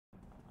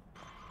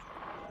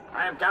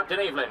I am Captain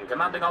Evelyn,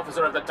 commanding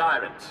officer of the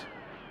Tyrants.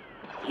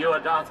 You are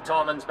Darth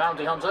Tormund's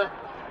bounty hunter?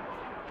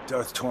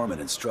 Darth Tormund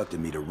instructed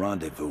me to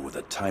rendezvous with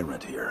a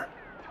tyrant here.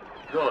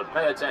 Good,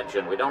 pay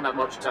attention, we don't have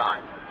much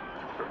time.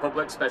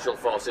 Republic Special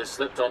Forces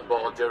slipped on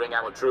board during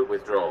our troop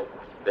withdrawal.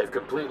 They've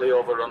completely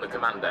overrun the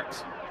command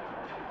decks.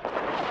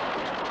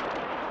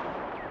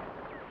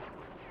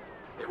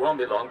 It won't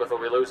be long before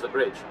we lose the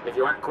bridge. If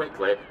you act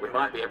quickly, we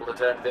might be able to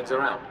turn things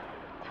around.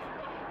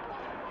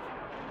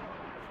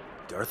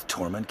 Darth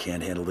Tormund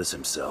can't handle this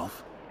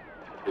himself?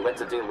 He went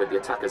to deal with the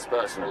attackers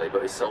personally,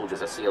 but his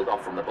soldiers are sealed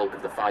off from the bulk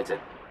of the fighting.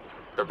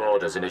 The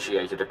borders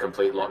initiated a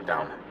complete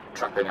lockdown,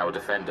 trapping our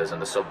defenders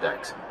and the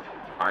subdecks.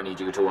 I need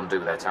you to undo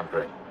their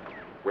tampering.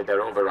 With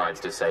their overrides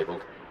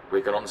disabled,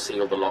 we can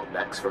unseal the lock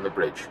decks from the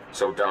bridge,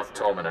 so Darth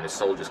Tormund and his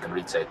soldiers can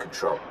retake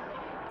control.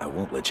 I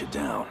won't let you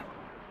down.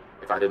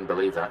 If I didn't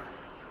believe that,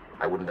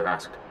 I wouldn't have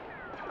asked.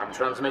 I'm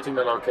transmitting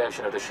the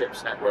location of the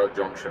ship's network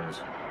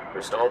junctions.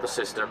 Restore the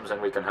systems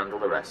and we can handle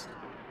the rest.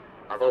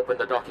 I've opened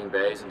the docking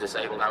bays and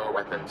disabled our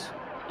weapons.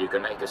 You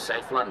can make a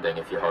safe landing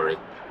if you hurry.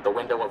 The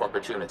window of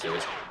opportunity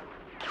is...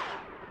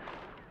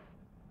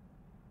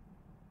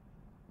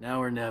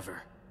 Now or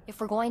never. If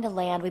we're going to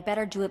land, we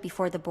better do it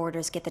before the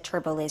boarders get the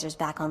turbo lasers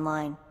back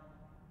online.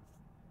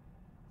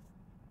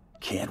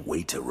 Can't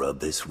wait to rub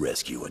this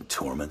rescue in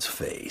Tormund's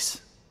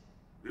face.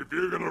 If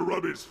you're gonna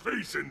rub his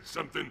face in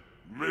something,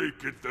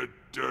 make it the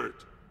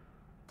dirt.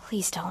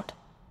 Please don't.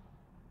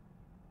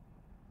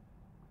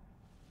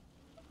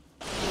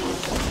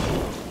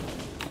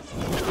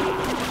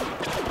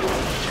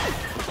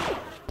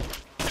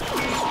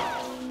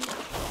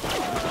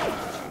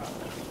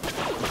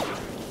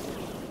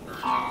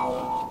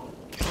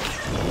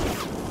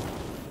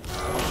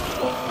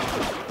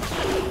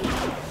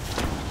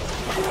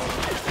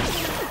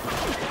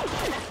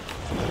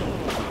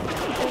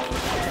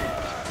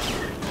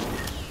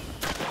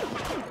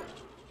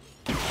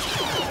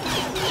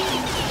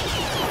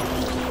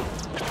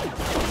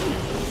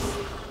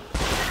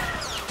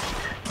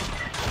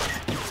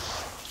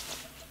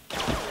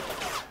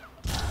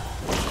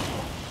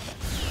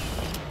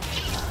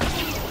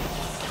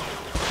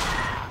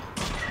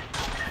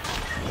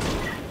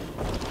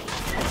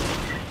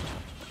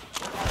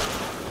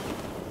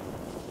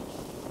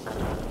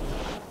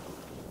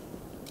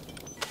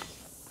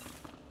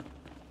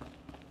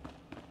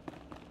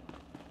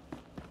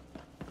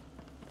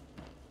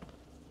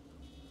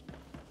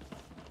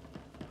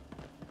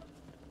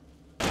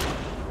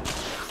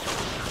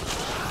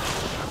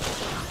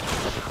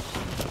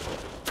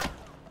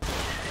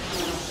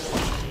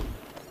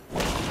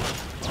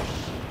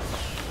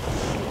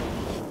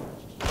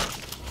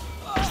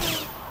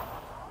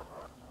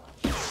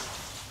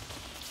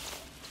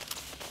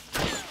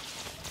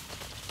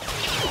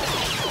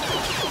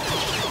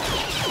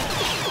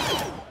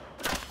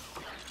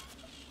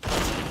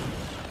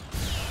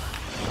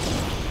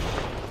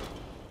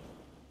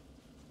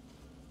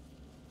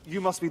 You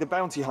must be the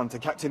bounty hunter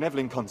Captain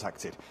Evelyn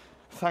contacted.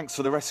 Thanks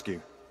for the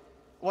rescue.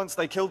 Once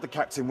they killed the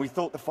captain, we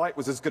thought the fight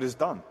was as good as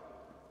done.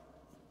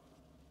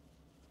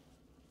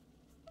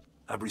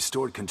 I've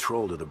restored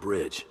control to the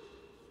bridge.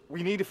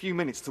 We need a few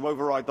minutes to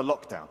override the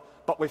lockdown,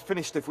 but we're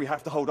finished if we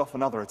have to hold off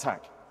another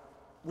attack.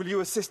 Will you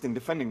assist in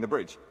defending the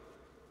bridge?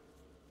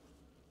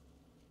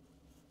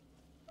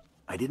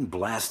 I didn't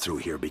blast through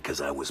here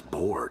because I was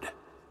bored.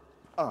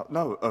 Oh,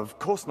 no, of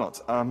course not.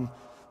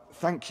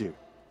 Thank you.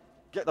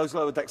 Get those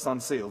lower decks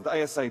unsealed,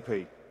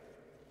 ASAP.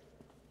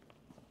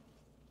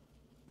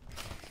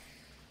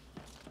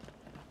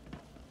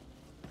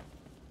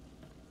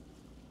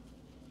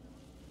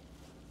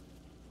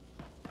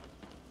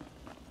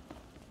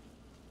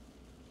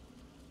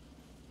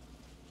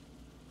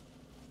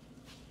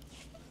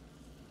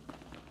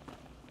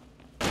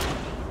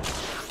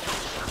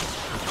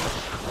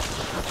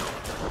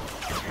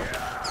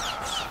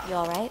 You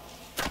all right?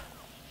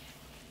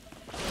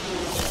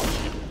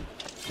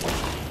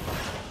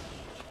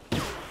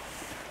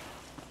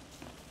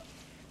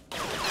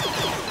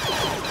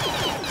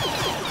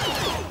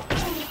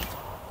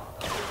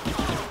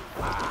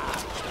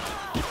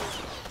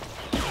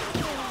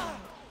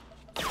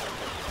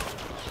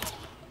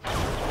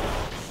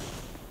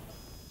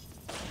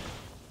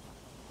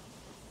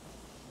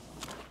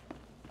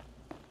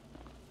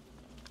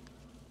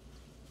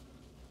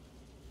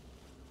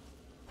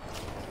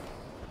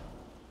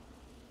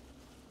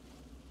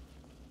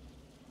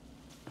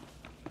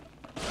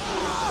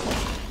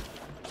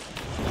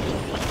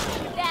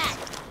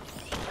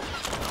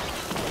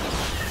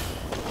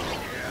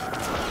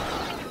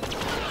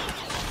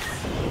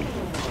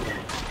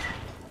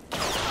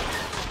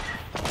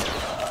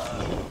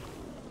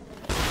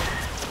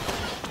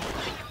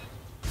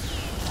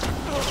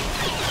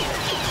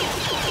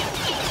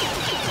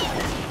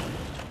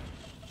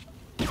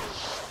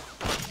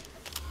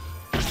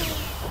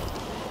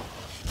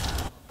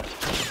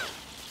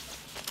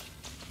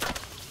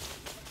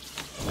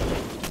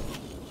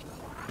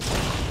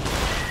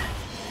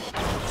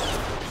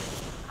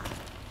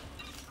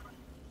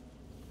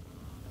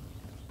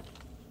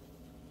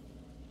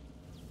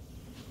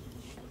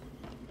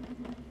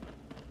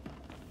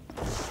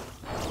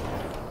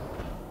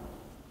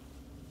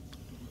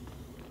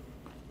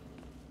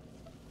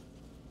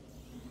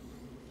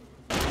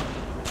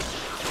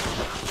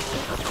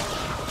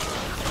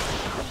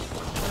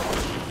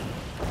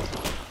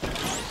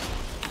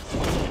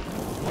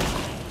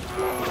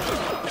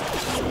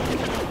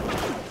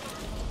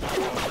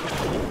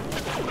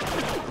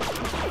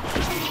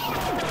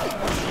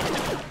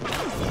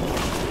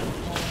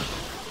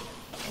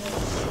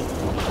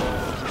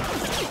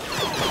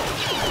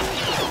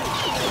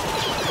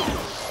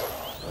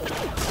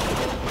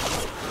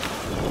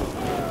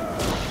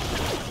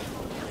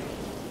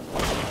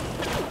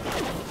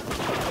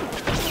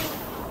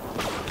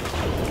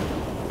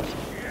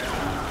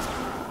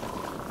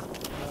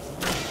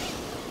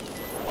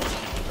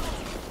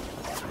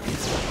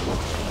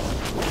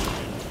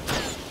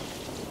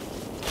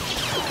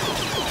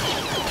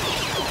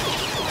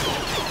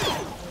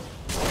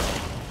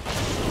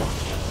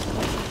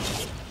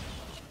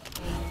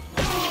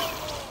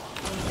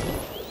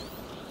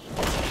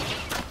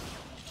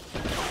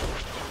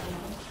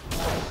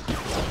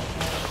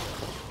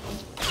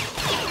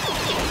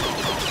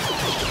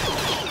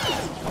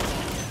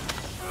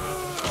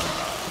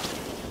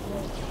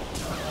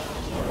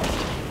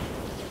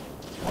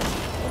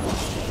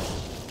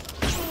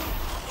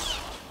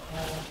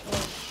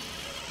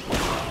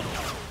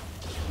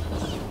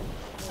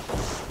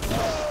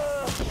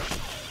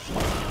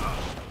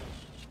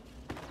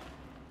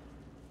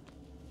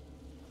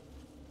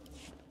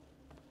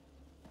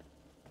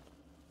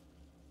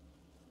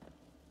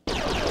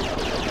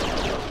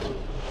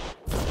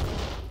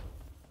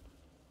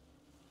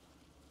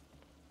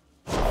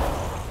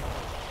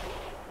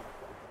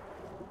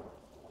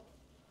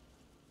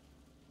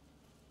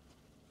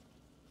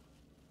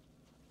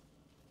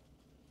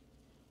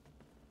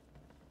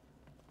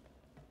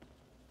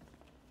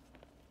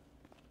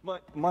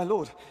 My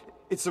lord,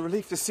 it's a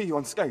relief to see you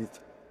unscathed.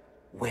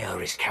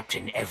 Where is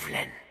Captain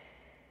Evelyn?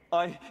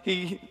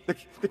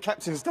 The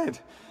captain's dead,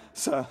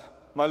 sir,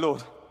 my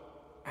lord.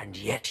 And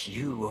yet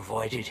you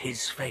avoided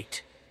his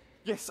fate.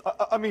 Yes,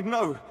 I mean,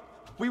 no.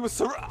 We were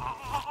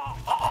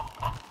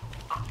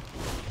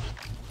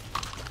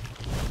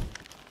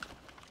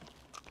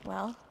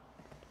Well,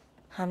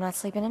 I'm not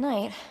sleeping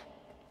tonight.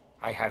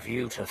 I have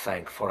you to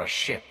thank for a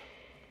ship.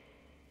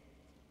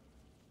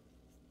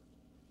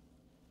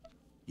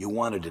 You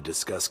wanted to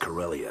discuss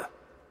Corellia.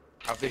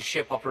 Have this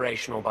ship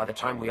operational by the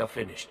time we are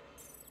finished.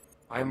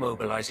 I am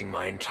mobilizing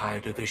my entire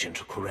division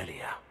to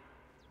Corellia.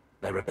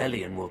 The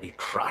rebellion will be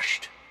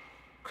crushed.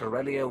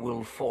 Corellia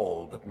will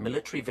fall, but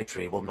military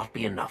victory will not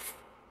be enough.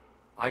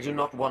 I do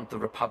not want the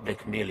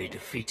Republic merely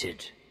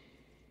defeated.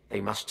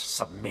 They must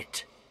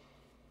submit.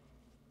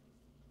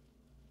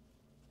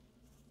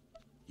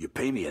 You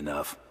pay me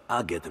enough,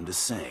 I'll get them to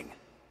sing.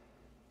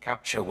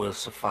 Capture will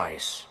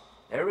suffice.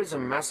 There is a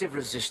massive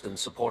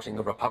resistance supporting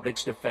the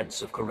Republic's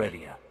defense of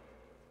Corellia.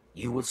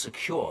 You will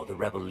secure the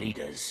rebel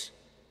leaders.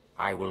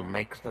 I will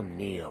make them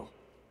kneel.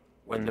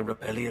 When the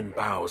rebellion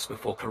bows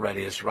before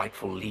Corellia's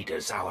rightful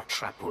leaders, our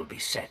trap will be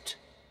set.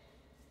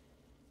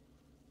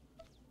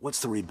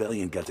 What's the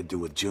rebellion got to do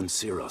with Jun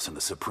Siros and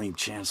the Supreme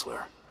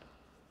Chancellor?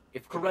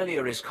 If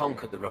Corellia is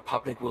conquered, the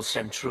Republic will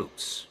send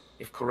troops.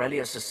 If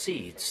Corellia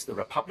secedes, the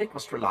Republic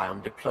must rely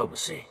on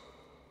diplomacy.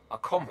 A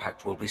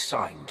compact will be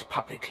signed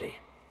publicly.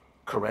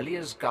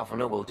 Corellia's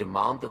governor will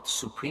demand that the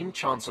Supreme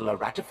Chancellor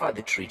ratify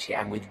the treaty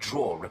and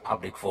withdraw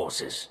Republic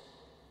forces.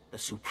 The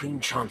Supreme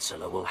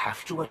Chancellor will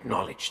have to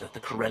acknowledge that the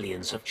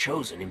Corellians have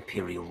chosen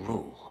Imperial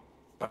rule,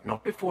 but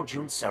not before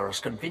Jun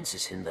Siros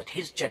convinces him that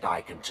his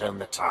Jedi can turn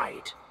the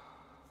tide.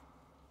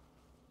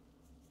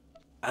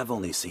 I've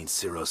only seen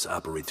Siros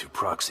operate through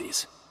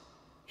proxies.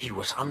 He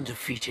was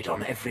undefeated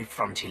on every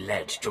front he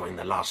led during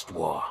the last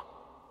war.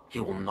 He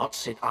will not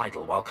sit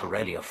idle while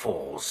Corellia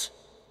falls.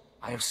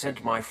 I have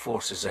sent my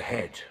forces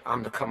ahead,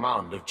 under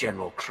command of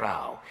General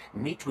Crow.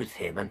 Meet with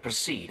him and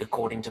proceed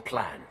according to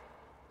plan.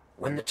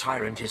 When the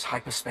Tyrant is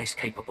hyperspace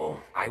capable,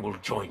 I will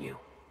join you.